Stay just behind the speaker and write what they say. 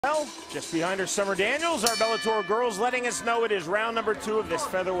Well, just behind her, Summer Daniels, our Bellator girls, letting us know it is round number 2 of this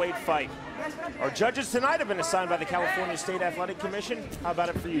featherweight fight. Our judges tonight have been assigned by the California State Athletic Commission. How about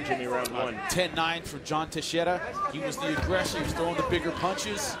it for you, Jimmy, round 1? 10-9 for John Teixeira. He was the aggressor, he was throwing the bigger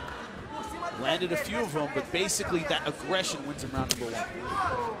punches. Landed a few of them, but basically that aggression wins him round number 1.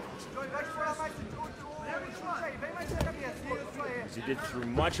 As he did through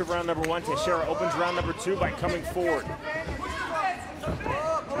much of round number 1, Teixeira opens round number 2 by coming forward.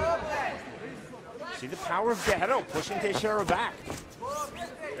 See the power of Guerreiro pushing Teixeira back.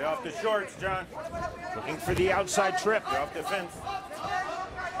 Get off the shorts, John. Looking for the outside trip. Get off the fence.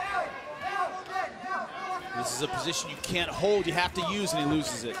 This is a position you can't hold, you have to use, and he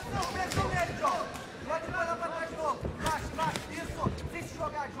loses it.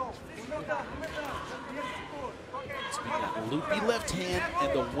 Loopy left hand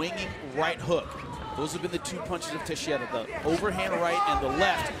and the winging right hook. Those have been the 2 punches of Teixeira, the overhand right and the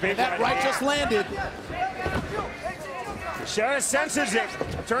left. And that right just landed. Teixeira senses it,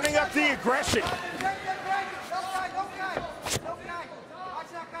 turning up the aggression.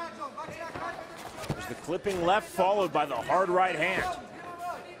 There's the clipping left followed by the hard right hand.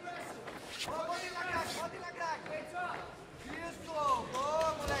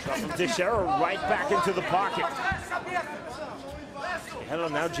 Shot from Teixeira right back into the pocket. Guerreiro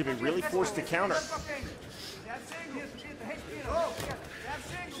now, Jimmy, really forced to counter.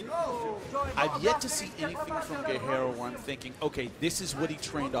 I've yet to see anything from Guerreiro where I'm thinking, okay, this is what he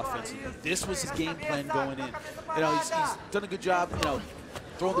trained offensively. This was his game plan going in. You know, he's done a good job, you know,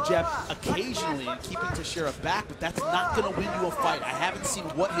 throwing the jab occasionally and keeping Teixeira back, but that's not going to win you a fight. I haven't seen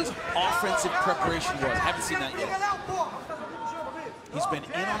what his offensive preparation was. I haven't seen that yet. He's been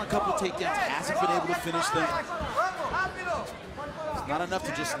in on a couple of takedowns, hasn't been able to finish them. It's not enough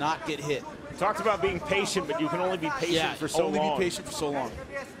to just not get hit. Talked about being patient, but you can only be patient for so long. Only be patient for so long.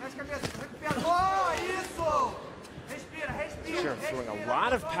 Teixeira throwing a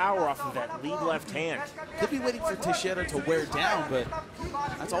lot of power off of that lead left hand. Could be waiting for Teixeira to wear down, but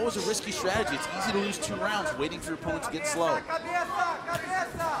that's always a risky strategy. It's easy to lose 2 rounds waiting for your opponent to get slow.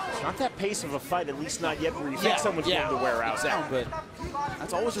 It's not that pace of a fight, at least not yet, where you think someone's going to wear out. Exactly, but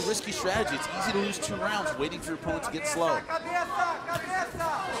that's always a risky strategy. It's easy to lose 2 rounds waiting for your opponent to get slow.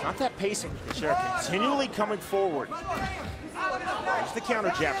 It's not that pace of Teixeira continually coming forward. There's the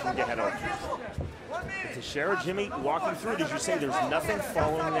counter jab from Guerreiro. Teixeira, Jimmy, walking through it, as you say, there's nothing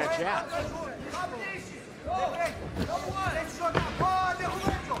following that jab.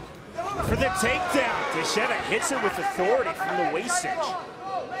 For the takedown, Teixeira hits it with authority from the waist cinch.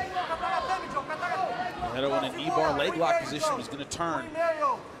 Guerreiro in an E-bar leg lock position was going to turn.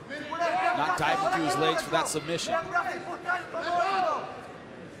 Not diving through his legs for that submission.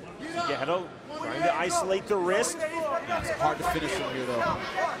 Guerreiro trying to isolate the wrist. Yeah, it's hard to finish from here, though.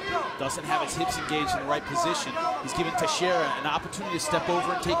 Doesn't have his hips engaged in the right position. He's giving Teixeira an opportunity to step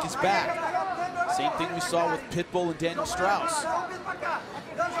over and take his back. Same thing we saw with Pitbull and Daniel Strauss.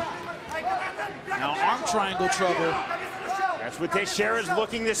 Now arm triangle trouble. That's what Teixeira's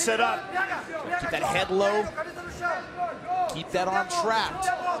looking to set up. Keep that head low. Keep that arm trapped.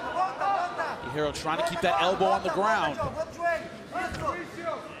 Guerreiro trying to keep that elbow on the ground.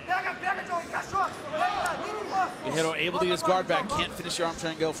 Guerreiro able to get his guard back, can't finish your arm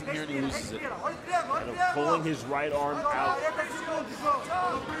triangle from here, and he loses it. Pulling his right arm out.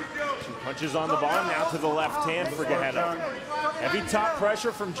 2 punches on the bar, now to the left hand for Guerreiro. Heavy top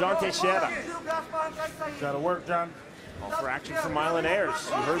pressure from John Teixeira. Gotta work, John. All for action from Milenaires.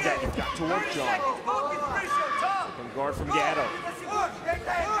 You heard that, you've got to work, John. Open guard from Guerreiro.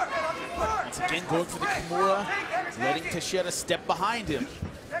 Once again, going for the Kimura, letting Teixeira step behind him.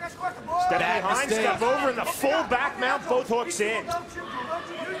 Step behind, step over, and the full back mount, both hooks in.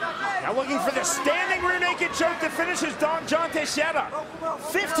 Now looking for the standing rear naked choke that finishes John Teixeira.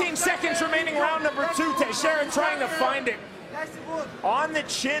 15 seconds remaining, round number 2. Teixeira trying to find it. On the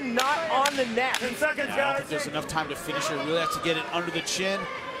chin, not on the neck. 10 seconds, I don't guys. think there's enough time to finish it. Really have to get it under the chin.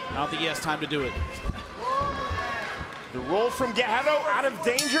 I don't think he has time to do it. The roll from Guerreiro out of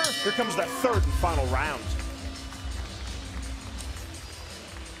danger. Here comes the 3rd and final round.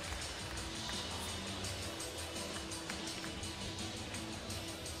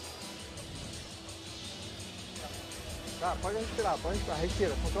 Tá, pode respirar,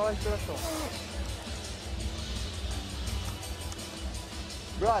 respira, controla a respiração.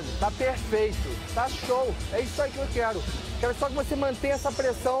 Brother, tá perfeito, tá show, é isso aí que eu quero. Quero só que você mantenha essa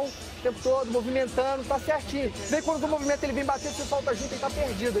pressão o tempo todo, movimentando, tá certinho. Vem quando o movimento ele vem bater, você solta junto, ele tá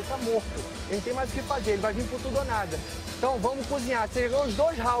perdido, ele tá morto. Ele não tem mais o que fazer, ele vai vir por tudo ou nada. Então vamos cozinhar, você ganhou os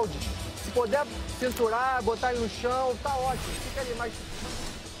 2 rounds. Se puder cinturar, botar ele no chão, tá ótimo. Fica ali, mas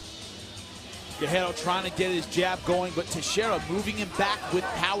Guerreiro trying to get his jab going, but Teixeira moving him back with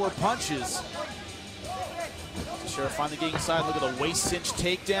power punches. Teixeira finally getting inside. Look at the waist cinch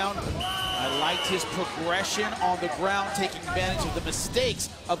takedown. I liked his progression on the ground, taking advantage of the mistakes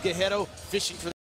of Guerreiro, fishing for